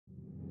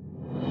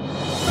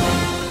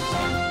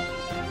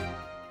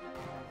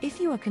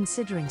you are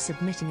considering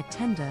submitting a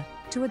tender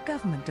to a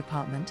government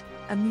department,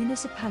 a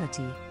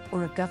municipality,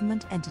 or a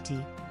government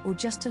entity, or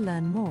just to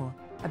learn more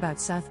about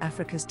South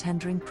Africa's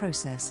tendering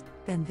process,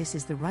 then this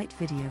is the right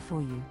video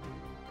for you.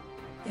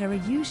 There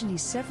are usually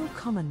several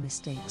common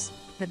mistakes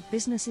that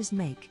businesses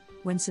make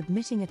when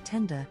submitting a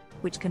tender,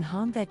 which can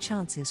harm their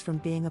chances from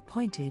being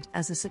appointed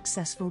as a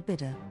successful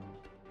bidder.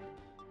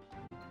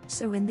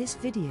 So in this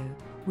video,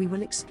 we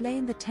will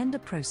explain the tender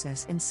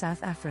process in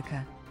South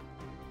Africa,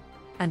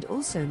 and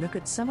also look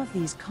at some of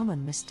these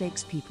common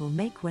mistakes people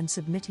make when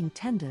submitting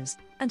tenders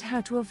and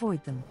how to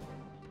avoid them.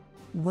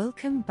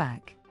 Welcome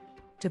back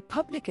to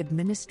Public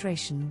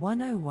Administration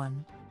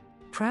 101,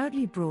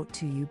 proudly brought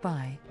to you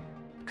by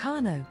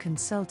Kano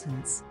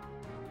Consultants,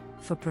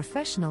 for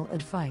professional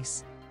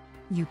advice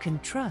you can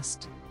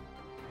trust.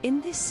 In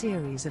this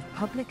series of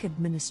Public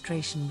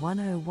Administration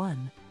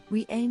 101,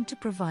 we aim to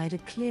provide a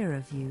clearer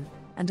view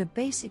and a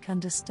basic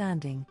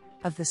understanding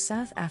of the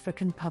South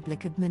African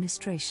public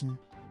administration.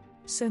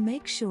 So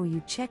make sure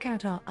you check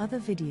out our other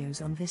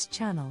videos on this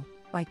channel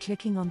by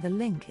clicking on the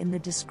link in the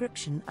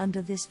description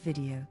under this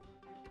video.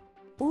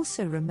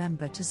 Also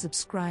remember to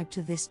subscribe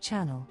to this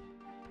channel.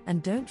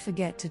 And don't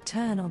forget to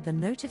turn on the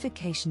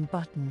notification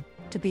button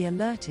to be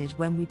alerted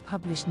when we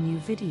publish new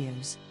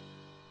videos.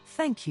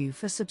 Thank you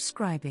for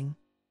subscribing.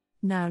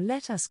 Now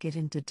let us get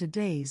into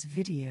today's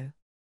video.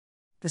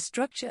 The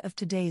structure of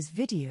today's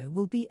video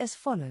will be as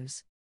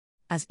follows.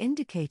 As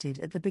indicated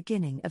at the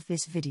beginning of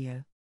this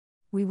video,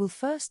 we will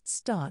first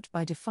start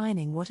by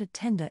defining what a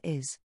tender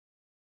is.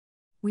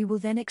 We will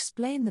then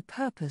explain the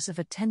purpose of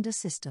a tender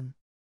system.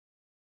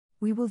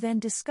 We will then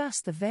discuss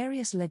the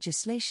various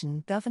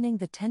legislation governing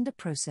the tender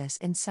process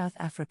in South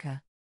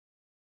Africa.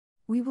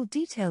 We will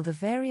detail the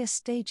various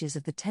stages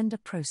of the tender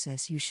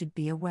process you should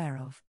be aware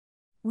of.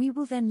 We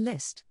will then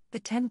list the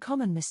 10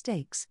 common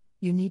mistakes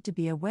you need to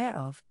be aware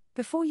of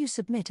before you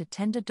submit a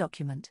tender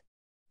document,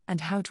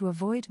 and how to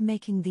avoid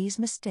making these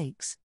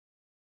mistakes.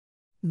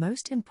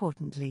 Most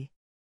importantly,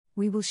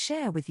 we will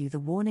share with you the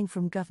warning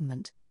from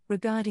government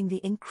regarding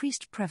the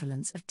increased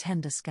prevalence of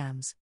tender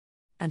scams,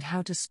 and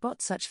how to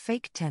spot such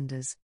fake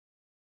tenders.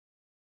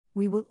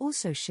 We will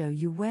also show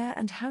you where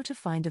and how to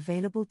find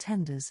available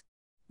tenders.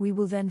 We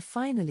will then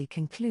finally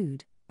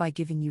conclude by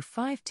giving you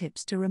 5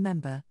 tips to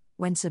remember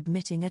when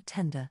submitting a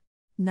tender.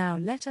 Now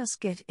let us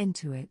get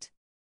into it.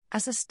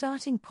 As a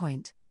starting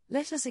point,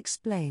 let us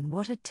explain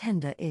what a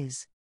tender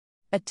is.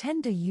 A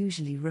tender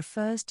usually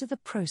refers to the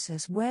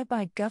process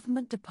whereby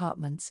government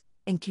departments,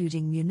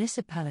 including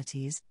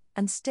municipalities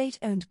and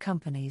state-owned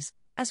companies,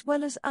 as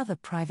well as other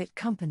private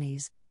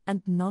companies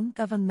and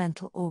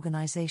non-governmental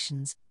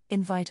organizations,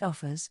 invite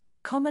offers,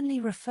 commonly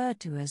referred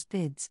to as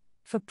bids,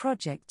 for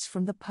projects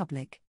from the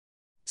public.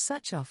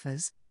 Such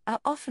offers are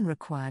often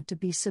required to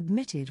be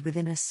submitted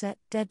within a set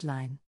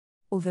deadline.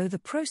 Although the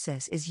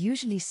process is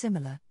usually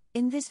similar,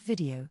 in this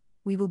video,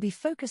 we will be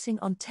focusing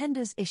on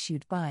tenders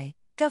issued by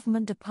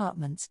government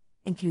departments,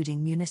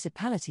 including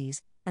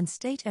municipalities and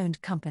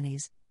state-owned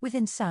companies,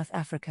 within South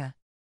Africa.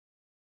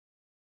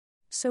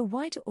 So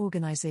why do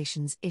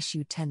organizations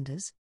issue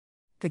tenders?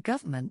 The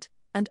government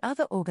and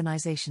other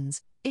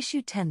organizations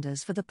issue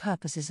tenders for the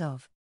purposes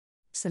of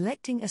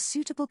selecting a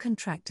suitable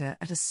contractor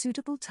at a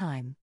suitable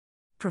time,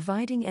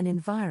 providing an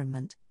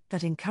environment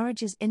that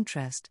encourages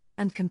interest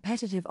and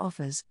competitive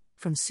offers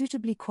from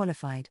suitably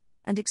qualified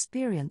and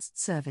experienced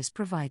service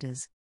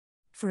providers,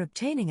 for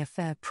obtaining a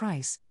fair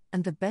price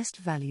and the best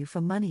value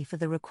for money for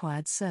the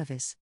required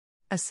service.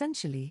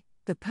 Essentially,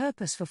 the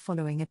purpose for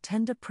following a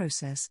tender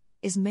process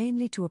is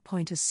mainly to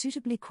appoint a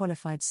suitably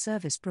qualified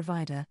service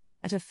provider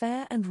at a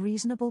fair and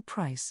reasonable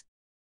price.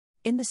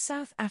 In the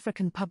South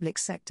African public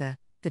sector,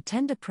 the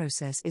tender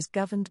process is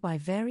governed by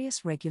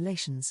various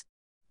regulations.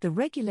 The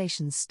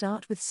regulations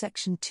start with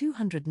Section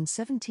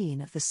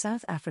 217 of the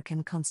South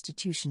African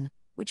Constitution,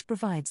 which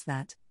provides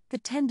that the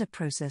tender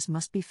process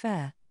must be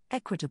fair,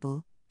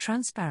 equitable,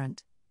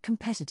 transparent,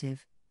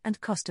 competitive,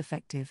 and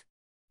cost-effective.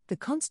 The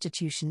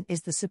Constitution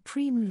is the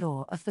supreme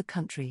law of the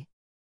country,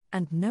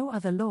 and no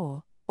other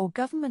law or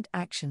government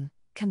action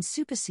can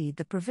supersede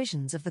the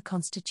provisions of the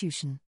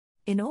Constitution.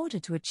 In order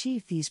to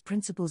achieve these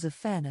principles of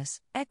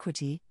fairness,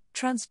 equity,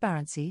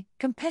 transparency,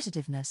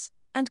 competitiveness,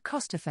 and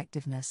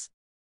cost-effectiveness,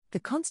 the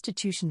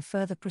Constitution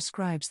further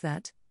prescribes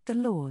that the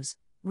laws,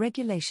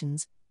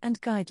 regulations,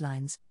 and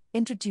guidelines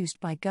introduced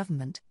by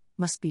government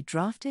must be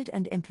drafted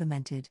and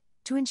implemented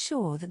to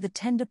ensure that the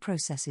tender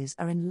processes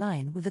are in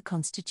line with the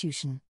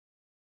Constitution.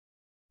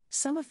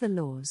 Some of the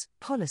laws,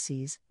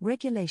 policies,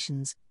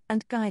 regulations,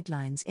 and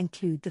guidelines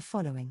include the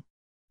following.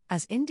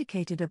 As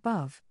indicated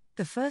above,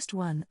 the first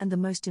one and the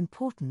most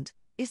important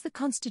is the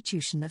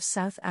Constitution of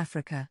South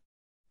Africa,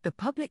 the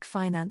Public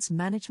Finance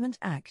Management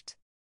Act,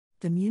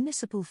 the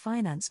Municipal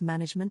Finance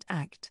Management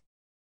Act,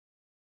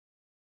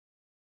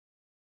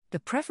 the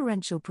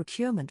Preferential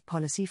Procurement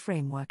Policy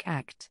Framework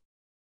Act,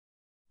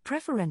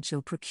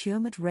 Preferential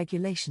Procurement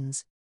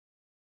Regulations,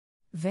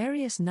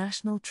 various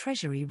National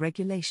Treasury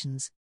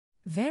regulations,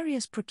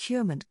 various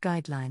procurement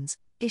guidelines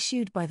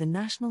issued by the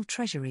National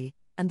Treasury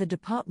and the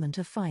Department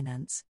of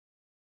Finance.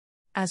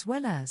 as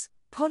well as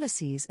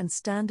policies and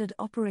standard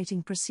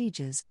operating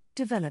procedures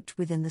developed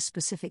within the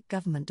specific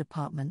government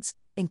departments,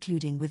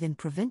 including within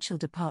provincial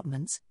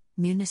departments,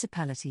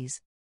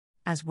 municipalities,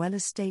 as well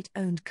as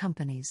state-owned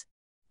companies.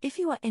 If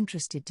you are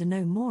interested to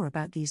know more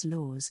about these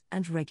laws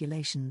and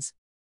regulations,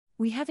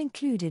 we have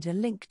included a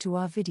link to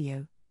our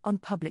video on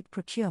public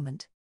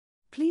procurement.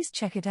 Please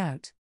check it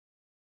out.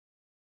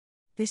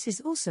 This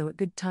is also a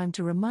good time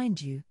to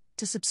remind you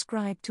to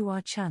subscribe to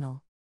our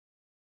channel.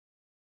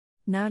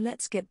 Now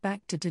let's get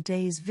back to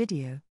today's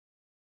video.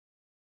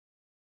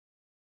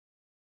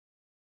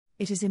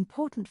 It is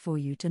important for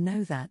you to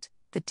know that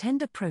the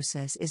tender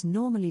process is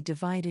normally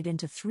divided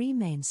into 3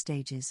 main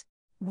stages.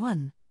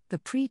 1. The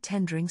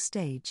pre-tendering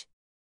stage.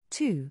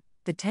 2.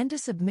 The tender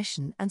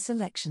submission and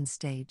selection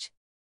stage.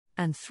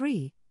 And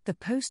 3. The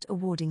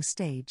post-awarding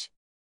stage.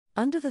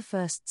 Under the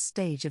first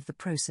stage of the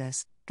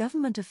process,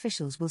 government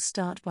officials will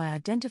start by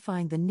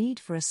identifying the need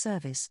for a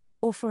service,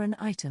 or for an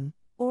item,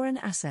 or an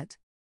asset.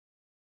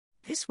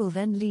 This will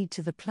then lead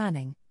to the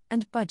planning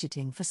and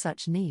budgeting for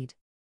such need.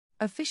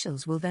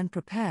 Officials will then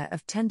prepare a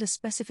tender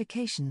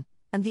specification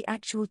and the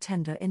actual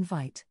tender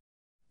invite.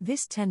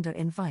 This tender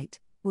invite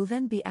will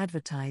then be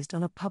advertised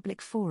on a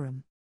public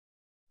forum.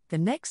 The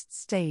next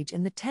stage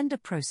in the tender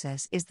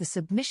process is the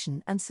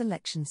submission and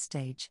selection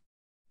stage.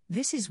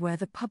 This is where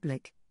the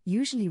public,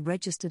 usually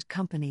registered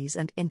companies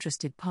and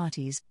interested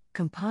parties,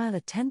 compile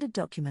a tender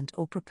document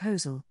or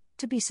proposal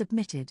to be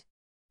submitted.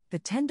 The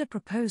tender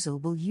proposal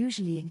will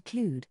usually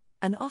include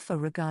an offer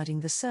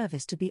regarding the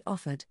service to be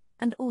offered,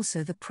 and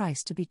also the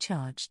price to be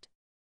charged.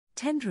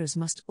 Tenderers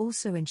must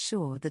also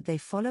ensure that they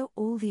follow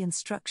all the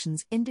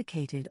instructions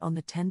indicated on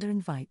the tender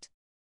invite,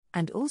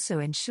 and also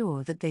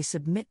ensure that they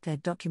submit their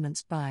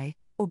documents by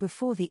or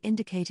before the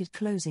indicated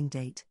closing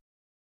date.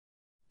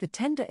 The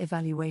Tender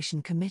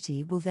Evaluation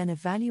Committee will then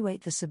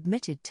evaluate the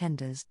submitted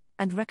tenders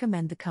and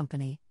recommend the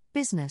company,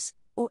 business,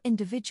 or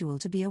individual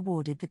to be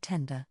awarded the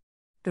tender.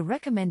 The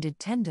recommended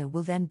tender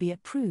will then be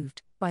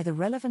approved by the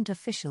relevant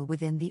official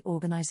within the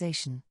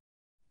organization.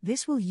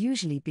 This will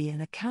usually be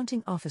an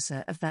accounting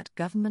officer of that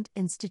government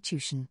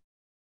institution.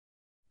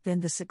 Then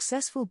the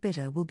successful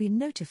bidder will be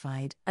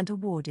notified and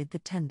awarded the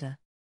tender.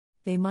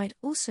 They might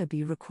also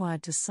be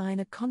required to sign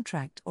a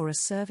contract or a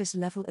service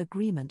level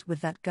agreement with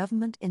that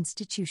government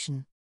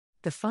institution.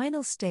 The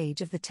final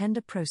stage of the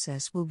tender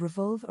process will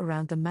revolve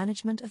around the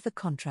management of the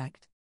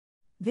contract.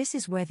 This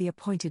is where the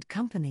appointed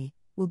company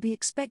will be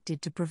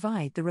expected to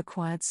provide the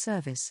required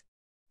service.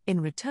 In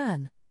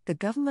return, the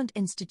government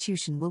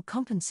institution will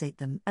compensate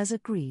them as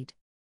agreed.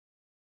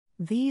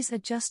 These are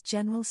just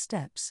general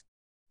steps.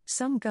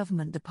 Some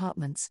government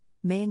departments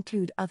may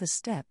include other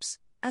steps,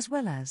 as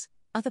well as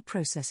other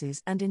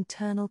processes and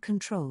internal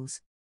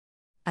controls.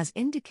 As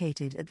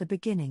indicated at the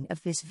beginning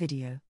of this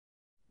video,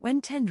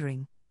 when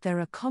tendering, there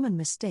are common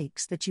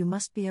mistakes that you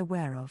must be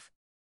aware of.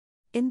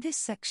 In this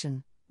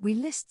section, we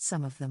list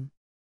some of them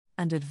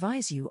and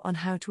advise you on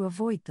how to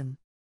avoid them.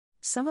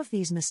 Some of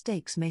these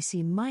mistakes may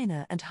seem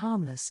minor and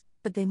harmless,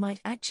 but they might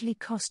actually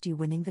cost you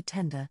winning the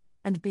tender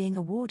and being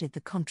awarded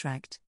the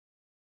contract.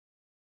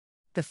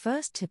 The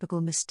first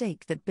typical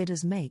mistake that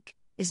bidders make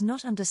is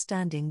not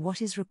understanding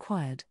what is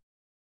required.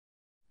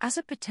 As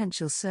a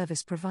potential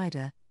service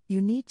provider,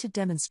 you need to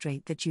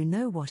demonstrate that you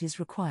know what is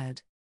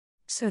required,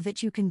 so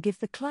that you can give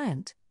the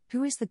client,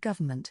 who is the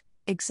government,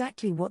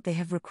 exactly what they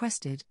have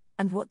requested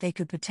and what they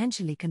could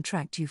potentially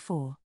contract you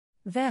for.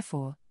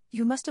 Therefore,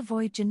 you must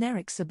avoid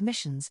generic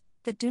submissions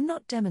that do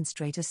not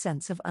demonstrate a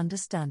sense of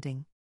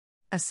understanding.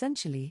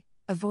 Essentially,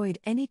 avoid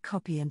any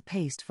copy and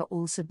paste for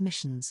all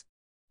submissions.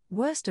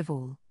 Worst of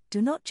all,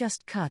 do not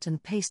just cut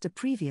and paste a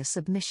previous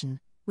submission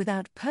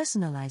without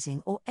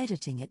personalizing or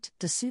editing it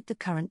to suit the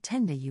current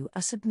tender you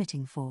are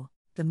submitting for.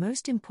 The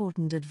most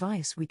important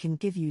advice we can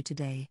give you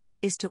today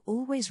is to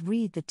always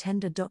read the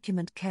tender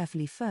document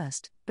carefully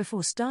first,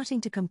 before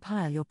starting to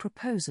compile your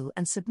proposal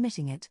and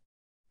submitting it.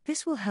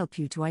 This will help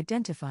you to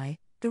identify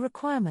the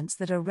requirements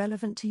that are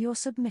relevant to your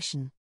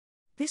submission.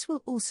 This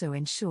will also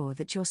ensure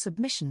that your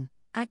submission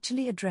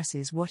actually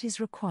addresses what is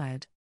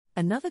required.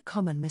 Another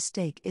common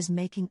mistake is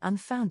making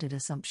unfounded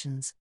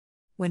assumptions.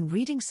 When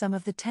reading some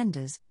of the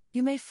tenders,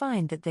 you may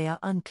find that they are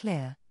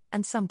unclear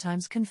and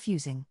sometimes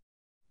confusing.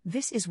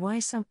 This is why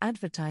some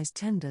advertised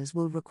tenders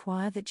will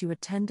require that you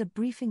attend a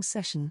briefing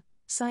session,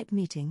 site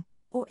meeting,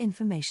 or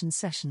information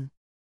session,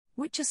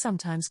 which are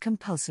sometimes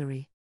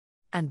compulsory.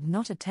 And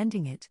not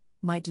attending it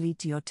might lead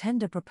to your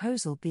tender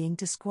proposal being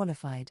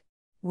disqualified.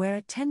 Where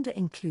a tender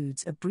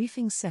includes a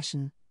briefing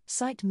session,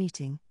 site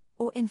meeting,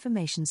 or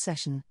information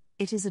session,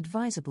 it is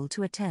advisable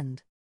to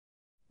attend.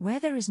 Where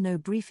there is no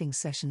briefing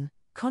session,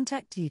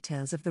 contact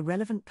details of the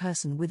relevant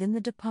person within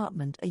the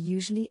department are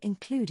usually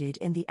included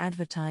in the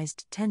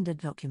advertised tender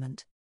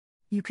document.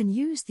 You can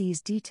use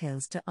these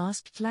details to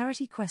ask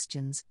clarity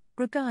questions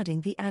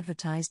regarding the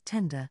advertised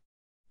tender.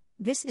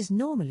 This is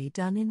normally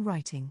done in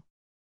writing.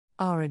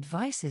 Our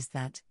advice is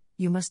that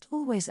you must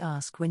always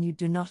ask when you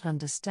do not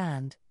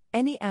understand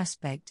any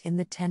aspect in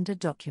the tender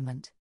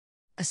document.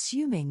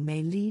 Assuming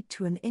may lead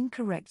to an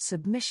incorrect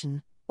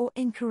submission or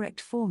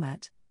incorrect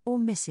format, or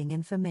missing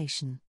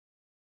information.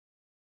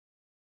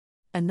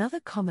 Another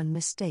common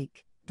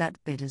mistake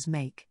that bidders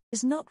make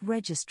is not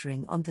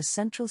registering on the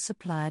Central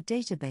Supplier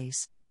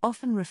Database,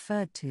 often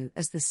referred to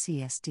as the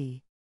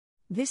CSD.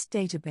 This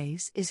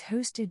database is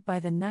hosted by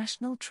the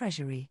National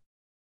Treasury.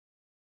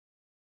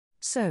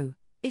 So,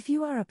 if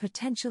you are a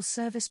potential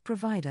service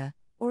provider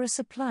or a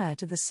supplier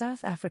to the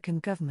South African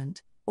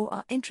government, or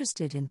are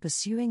interested in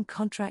pursuing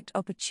contract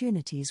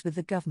opportunities with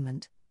the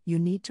government, you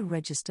need to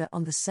register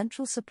on the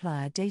Central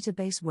Supplier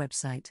Database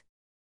website.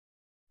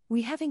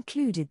 We have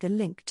included the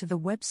link to the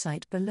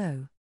website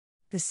below.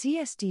 The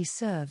CSD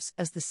serves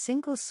as the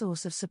single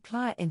source of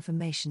supplier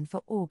information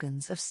for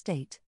organs of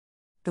state.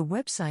 The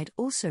website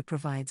also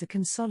provides a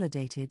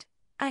consolidated,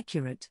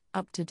 accurate,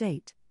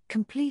 up-to-date,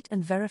 complete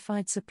and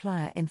verified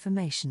supplier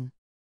information.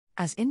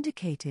 As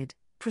indicated,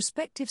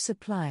 prospective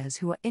suppliers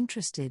who are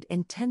interested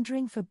in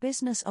tendering for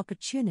business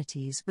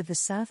opportunities with the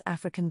South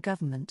African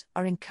government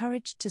are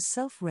encouraged to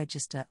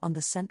self-register on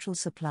the Central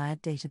Supplier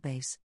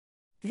Database.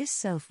 This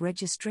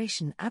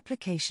self-registration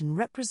application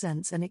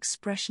represents an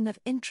expression of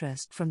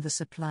interest from the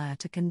supplier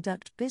to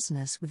conduct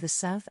business with the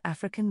South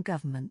African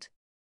government.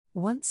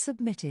 Once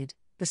submitted,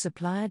 the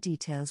supplier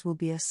details will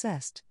be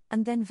assessed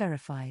and then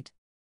verified.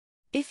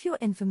 If your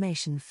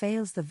information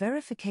fails the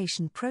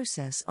verification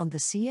process on the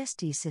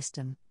CSD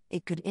system,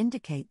 it could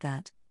indicate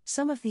that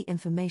some of the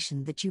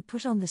information that you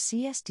put on the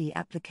CSD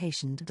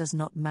application does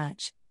not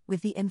match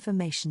with the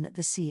information at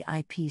the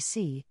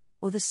CIPC,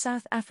 or the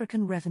South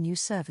African Revenue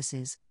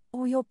Services,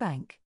 or your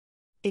bank.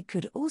 It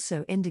could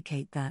also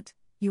indicate that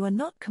you are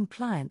not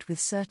compliant with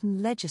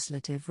certain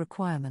legislative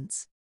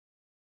requirements.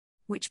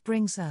 Which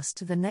brings us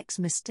to the next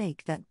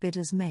mistake that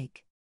bidders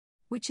make,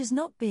 which is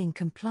not being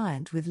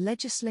compliant with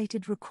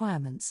legislated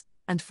requirements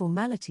and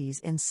formalities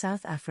in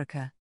South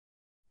Africa.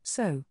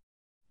 So,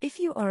 if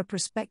you are a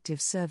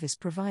prospective service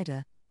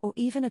provider, or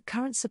even a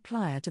current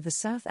supplier to the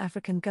South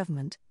African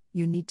government,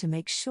 you need to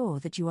make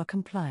sure that you are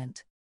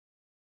compliant.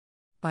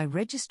 By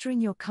registering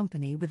your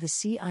company with the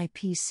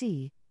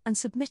CIPC and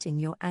submitting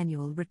your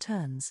annual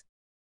returns.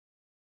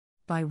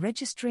 By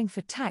registering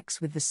for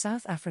tax with the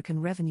South African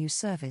Revenue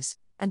Service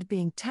and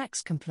being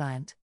tax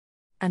compliant.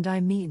 And I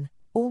mean,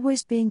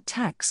 always being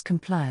tax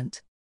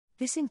compliant.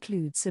 This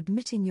includes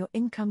submitting your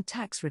income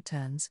tax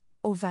returns,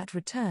 or VAT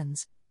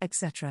returns,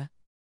 etc.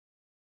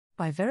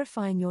 By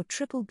verifying your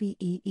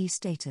B-BBEE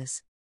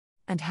status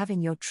and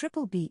having your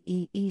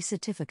B-BBEE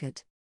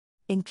certificate,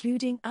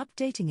 including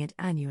updating it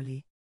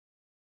annually.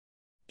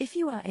 If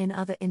you are in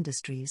other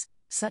industries,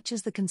 such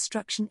as the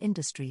construction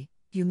industry,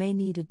 you may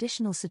need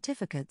additional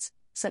certificates,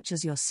 such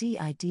as your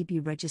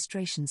CIDB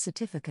registration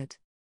certificate.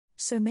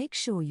 So make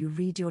sure you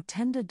read your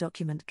tender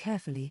document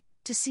carefully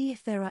to see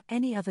if there are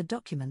any other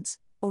documents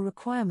or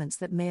requirements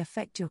that may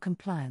affect your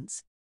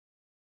compliance.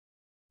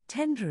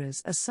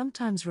 Tenderers are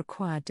sometimes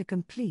required to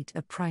complete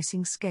a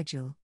pricing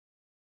schedule.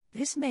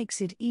 This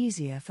makes it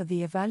easier for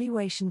the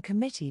evaluation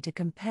committee to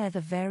compare the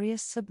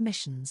various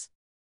submissions.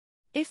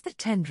 If the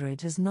tenderer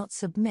does not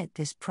submit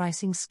this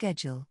pricing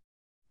schedule,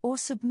 or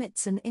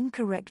submits an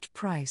incorrect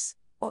price,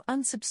 or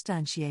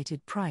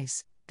unsubstantiated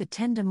price, the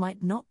tender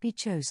might not be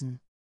chosen.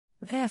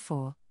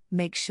 Therefore,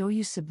 make sure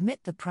you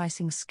submit the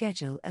pricing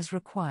schedule as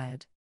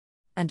required.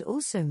 And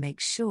also make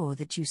sure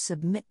that you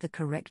submit the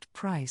correct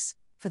price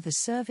for the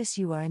service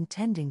you are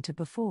intending to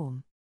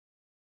perform.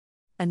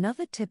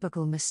 Another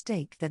typical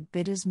mistake that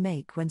bidders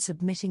make when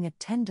submitting a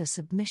tender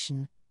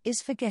submission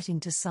is forgetting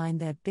to sign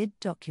their bid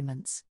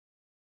documents.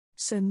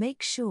 So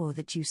make sure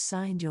that you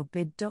signed your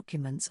bid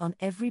documents on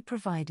every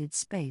provided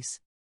space.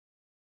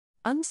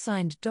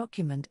 Unsigned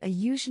documents are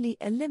usually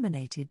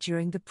eliminated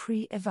during the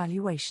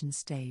pre-evaluation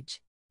stage.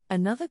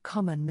 Another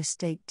common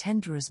mistake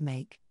tenderers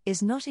make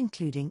is not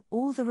including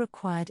all the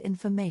required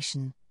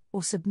information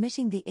or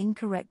submitting the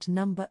incorrect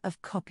number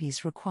of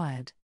copies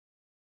required.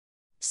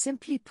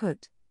 Simply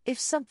put, if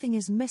something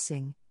is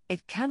missing,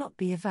 it cannot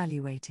be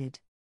evaluated.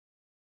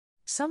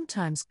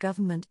 Sometimes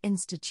government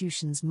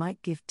institutions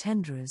might give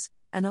tenderers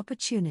an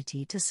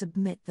opportunity to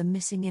submit the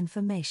missing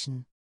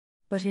information.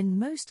 But in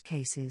most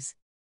cases,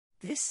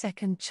 this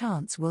second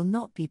chance will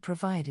not be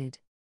provided.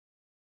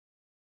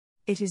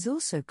 It is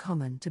also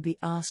common to be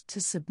asked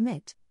to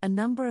submit a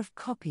number of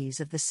copies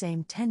of the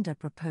same tender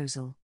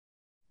proposal.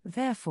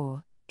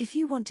 Therefore, if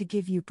you want to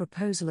give your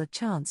proposal a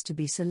chance to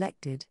be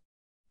selected,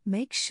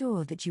 make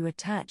sure that you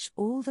attach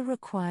all the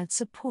required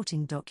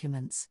supporting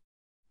documents,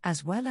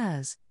 as well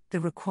as the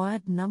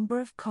required number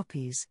of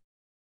copies.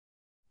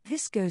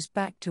 This goes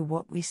back to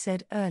what we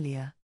said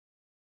earlier.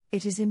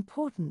 It is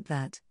important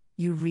that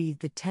you read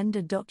the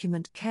tender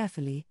document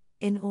carefully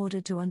in order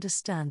to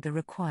understand the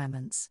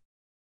requirements.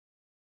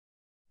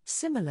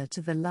 Similar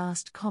to the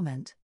last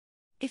comment,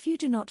 if you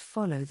do not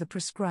follow the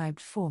prescribed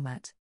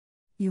format,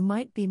 you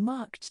might be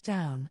marked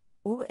down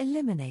or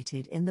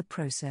eliminated in the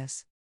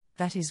process.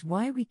 That is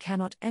why we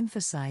cannot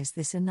emphasize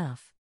this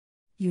enough.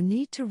 You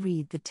need to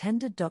read the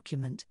tender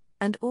document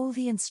and all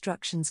the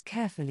instructions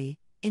carefully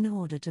in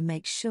order to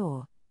make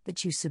sure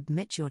that you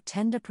submit your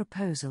tender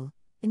proposal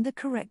in the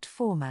correct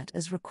format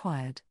as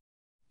required.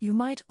 You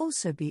might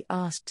also be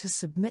asked to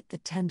submit the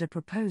tender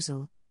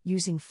proposal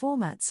using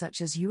formats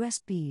such as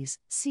USBs,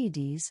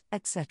 CDs,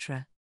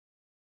 etc.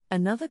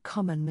 Another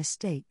common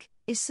mistake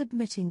is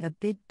submitting a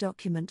bid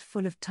document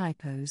full of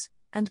typos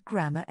and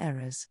grammar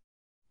errors.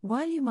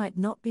 While you might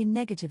not be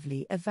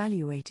negatively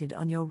evaluated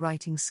on your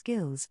writing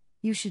skills,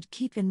 you should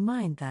keep in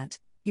mind that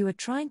you are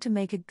trying to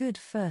make a good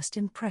first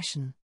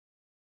impression.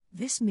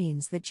 This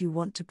means that you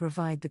want to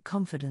provide the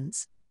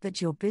confidence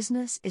that your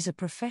business is a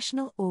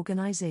professional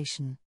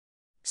organization.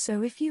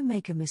 So if you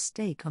make a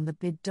mistake on the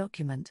bid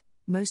document,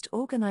 most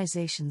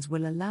organizations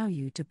will allow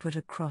you to put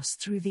a cross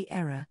through the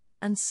error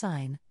and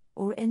sign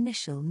or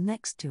initial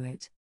next to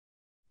it.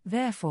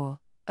 Therefore,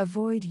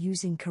 avoid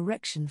using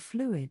correction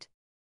fluid.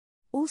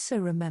 Also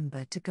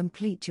remember to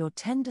complete your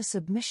tender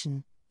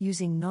submission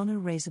using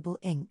non-erasable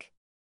ink.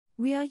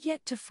 We are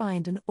yet to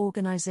find an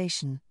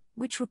organization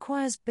which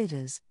requires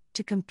bidders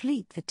to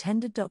complete the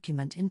tender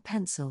document in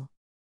pencil.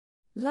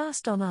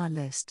 Last on our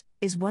list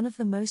is one of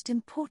the most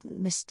important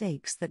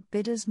mistakes that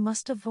bidders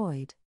must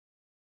avoid.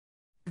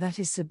 That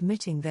is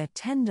submitting their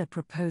tender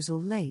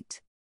proposal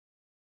late.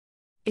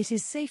 It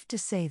is safe to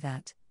say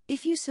that,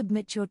 if you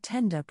submit your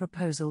tender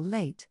proposal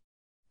late,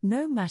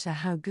 no matter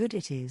how good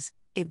it is,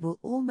 it will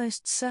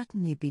almost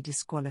certainly be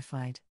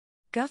disqualified.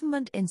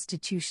 Government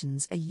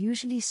institutions are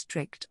usually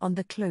strict on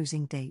the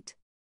closing date,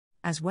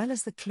 as well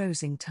as the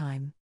closing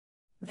time.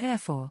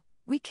 Therefore,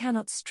 we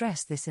cannot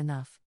stress this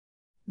enough.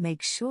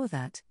 Make sure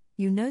that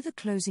you know the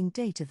closing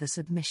date of the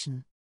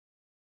submission.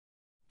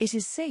 It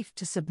is safe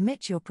to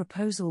submit your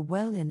proposal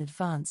well in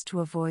advance to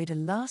avoid a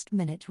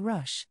last-minute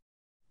rush.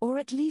 Or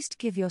at least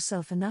give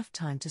yourself enough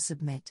time to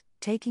submit,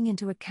 taking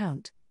into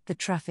account the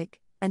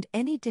traffic and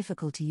any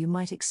difficulty you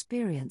might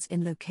experience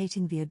in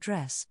locating the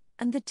address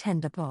and the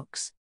tender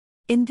box.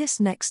 In this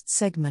next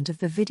segment of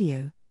the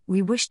video,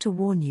 we wish to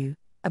warn you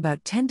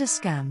about tender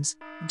scams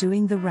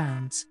doing the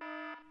rounds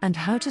and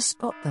how to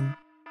spot them.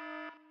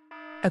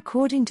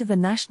 According to the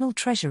National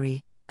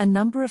Treasury, a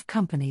number of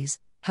companies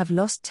have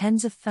lost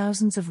tens of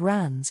thousands of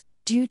rands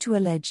due to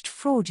alleged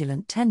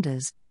fraudulent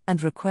tenders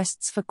and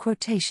requests for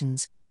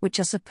quotations, which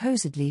are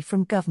supposedly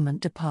from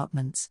government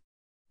departments.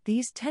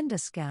 These tender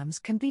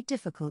scams can be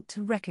difficult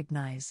to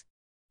recognize.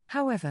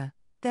 However,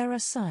 there are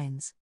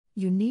signs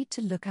you need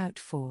to look out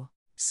for.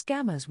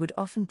 Scammers would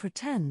often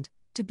pretend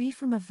to be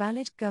from a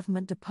valid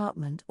government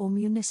department or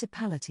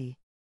municipality.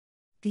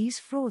 These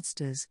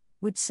fraudsters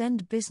would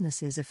send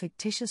businesses a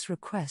fictitious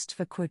request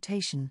for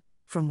quotation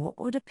from what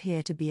would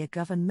appear to be a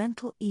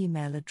governmental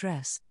email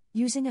address,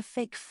 using a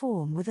fake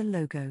form with a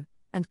logo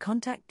and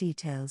contact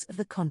details of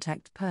the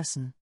contact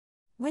person.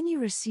 When you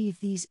receive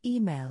these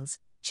emails,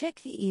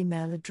 check the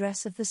email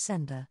address of the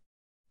sender.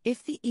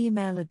 If the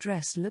email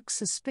address looks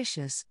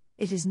suspicious,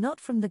 it is not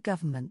from the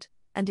government,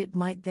 and it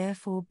might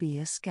therefore be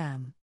a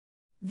scam.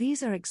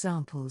 These are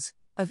examples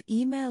of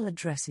email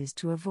addresses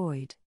to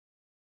avoid.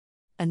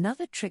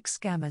 Another trick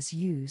scammers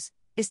use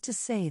is to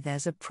say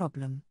there's a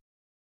problem.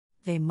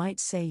 They might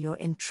say you're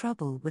in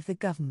trouble with the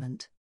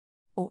government,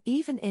 or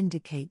even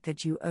indicate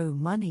that you owe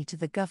money to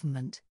the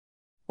government,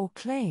 or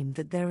claim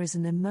that there is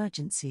an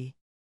emergency.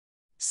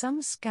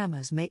 Some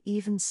scammers may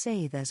even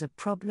say there's a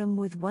problem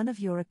with one of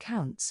your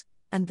accounts,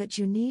 and that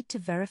you need to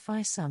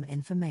verify some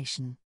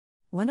information.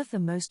 One of the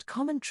most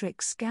common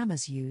tricks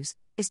scammers use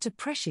is to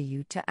pressure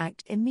you to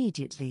act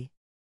immediately.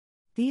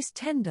 These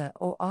tender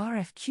or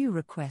RFQ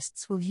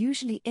requests will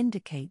usually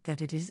indicate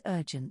that it is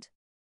urgent,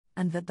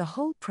 and that the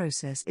whole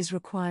process is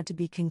required to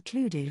be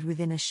concluded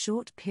within a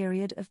short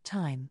period of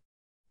time.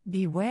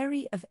 Be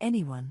wary of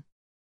anyone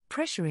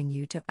pressuring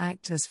you to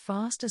act as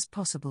fast as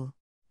possible.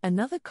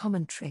 Another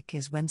common trick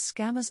is when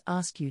scammers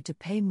ask you to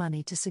pay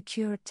money to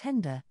secure a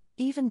tender,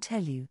 even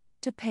tell you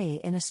to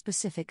pay in a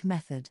specific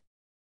method.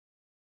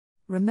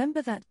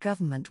 Remember that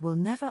government will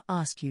never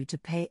ask you to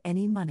pay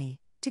any money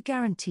to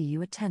guarantee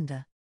you a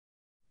tender.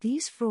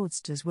 These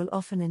fraudsters will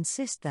often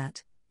insist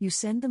that you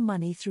send the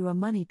money through a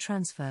money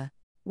transfer,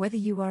 whether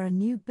you are a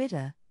new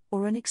bidder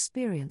or an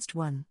experienced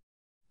one.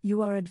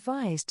 You are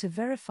advised to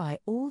verify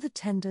all the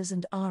tenders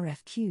and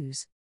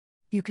RFQs.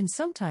 You can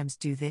sometimes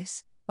do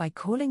this by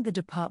calling the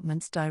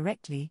departments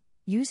directly,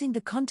 using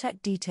the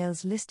contact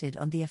details listed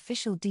on the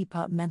official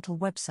departmental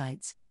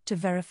websites to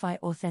verify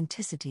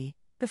authenticity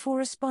before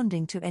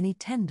responding to any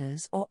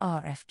tenders or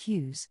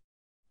RFQs.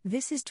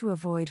 This is to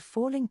avoid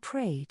falling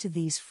prey to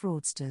these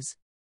fraudsters.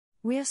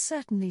 We are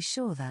certainly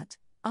sure that,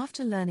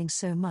 after learning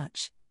so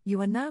much,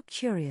 you are now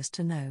curious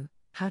to know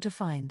how to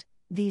find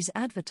these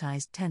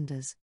advertised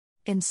tenders.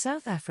 In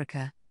South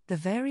Africa, the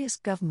various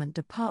government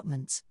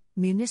departments,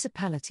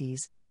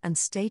 municipalities, and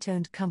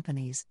state-owned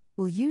companies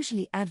will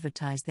usually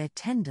advertise their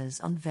tenders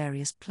on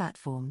various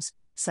platforms,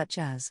 such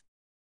as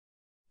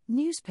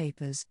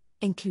newspapers,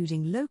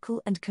 including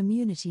local and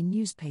community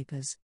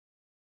newspapers,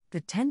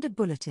 the tender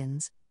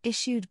bulletins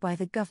issued by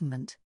the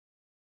government.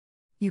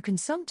 You can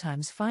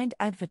sometimes find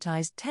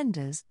advertised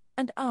tenders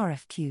and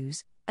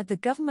RFQs at the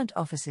government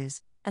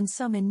offices and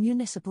some in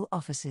municipal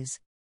offices,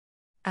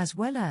 as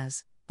well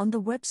as on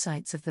the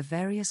websites of the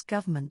various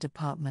government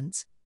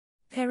departments.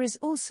 There is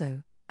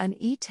also an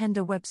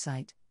e-tender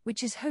website,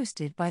 which is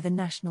hosted by the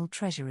National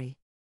Treasury.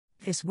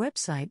 This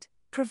website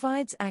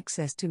provides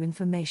access to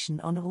information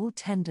on all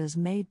tenders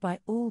made by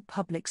all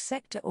public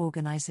sector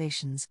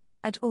organizations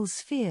at all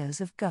spheres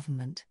of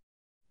government.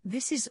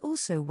 This is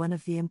also one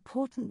of the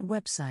important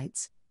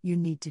websites you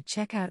need to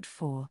check out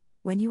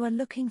when you are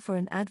looking for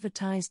an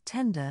advertised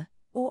tender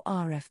or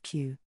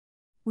RFQ.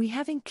 We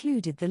have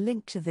included the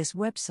link to this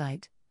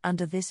website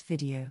under this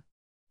video.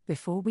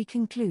 Before we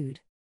conclude,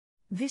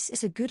 this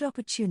is a good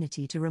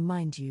opportunity to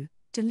remind you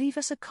to leave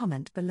us a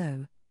comment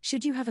below,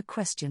 should you have a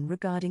question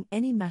regarding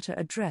any matter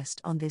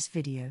addressed on this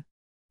video.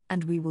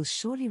 And we will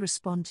surely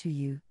respond to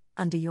you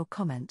under your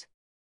comment.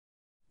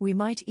 We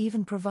might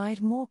even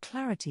provide more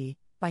clarity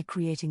by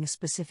creating a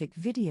specific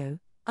video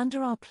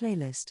under our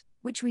playlist,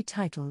 which we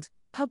titled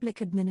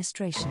Public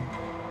Administration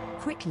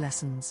Quick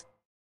Lessons,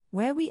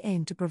 where we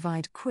aim to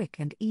provide quick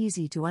and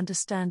easy to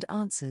understand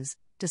answers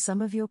to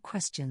some of your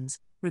questions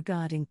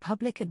regarding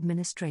public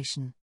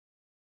administration.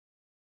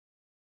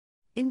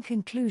 In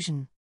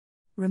conclusion,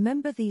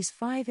 remember these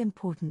 5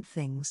 important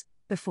things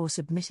before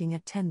submitting a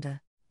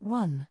tender.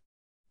 1.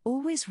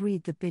 Always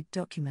read the bid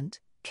document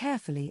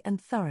carefully and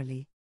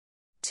thoroughly.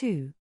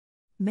 2.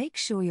 Make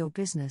sure your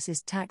business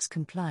is tax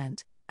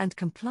compliant and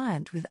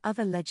compliant with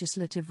other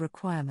legislative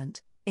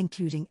requirements,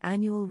 including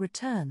annual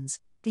returns,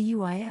 the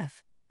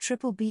UIF,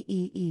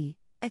 B-BBEE,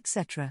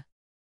 etc.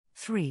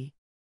 3.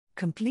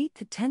 Complete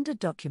the tender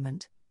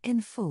document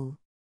in full.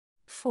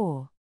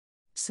 4.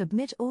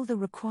 Submit all the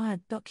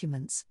required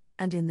documents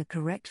and in the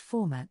correct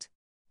format.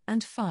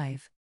 And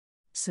 5.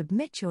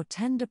 Submit your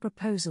tender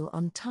proposal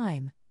on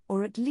time,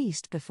 or at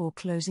least before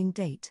closing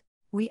date.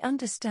 We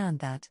understand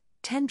that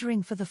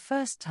tendering for the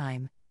first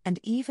time, and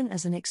even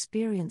as an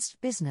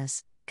experienced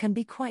business, can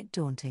be quite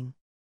daunting.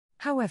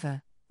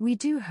 However, we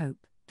do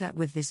hope that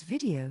with this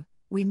video,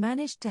 we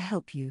managed to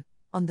help you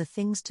on the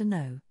things to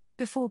know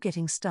before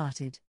getting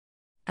started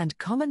and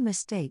common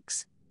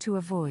mistakes to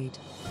avoid.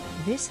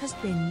 This has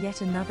been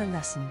yet another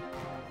lesson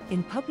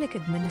in Public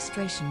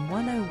Administration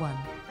 101,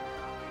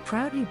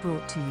 proudly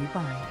brought to you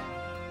by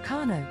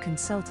Kano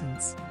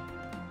Consultants.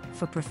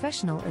 For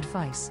professional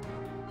advice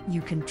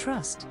you can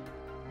trust.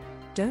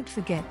 Don't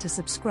forget to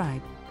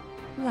subscribe,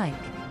 like,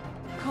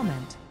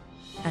 comment,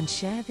 and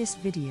share this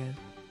video.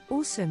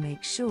 Also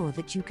make sure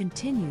that you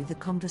continue the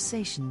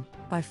conversation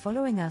by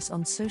following us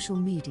on social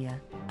media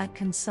at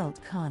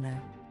Consult Kano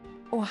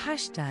or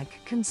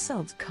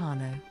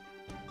 #ConsultKano.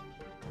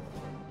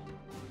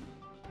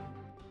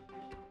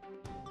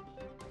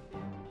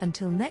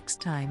 Until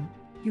next time,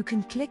 you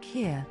can click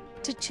here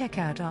to check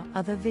out our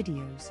other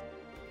videos.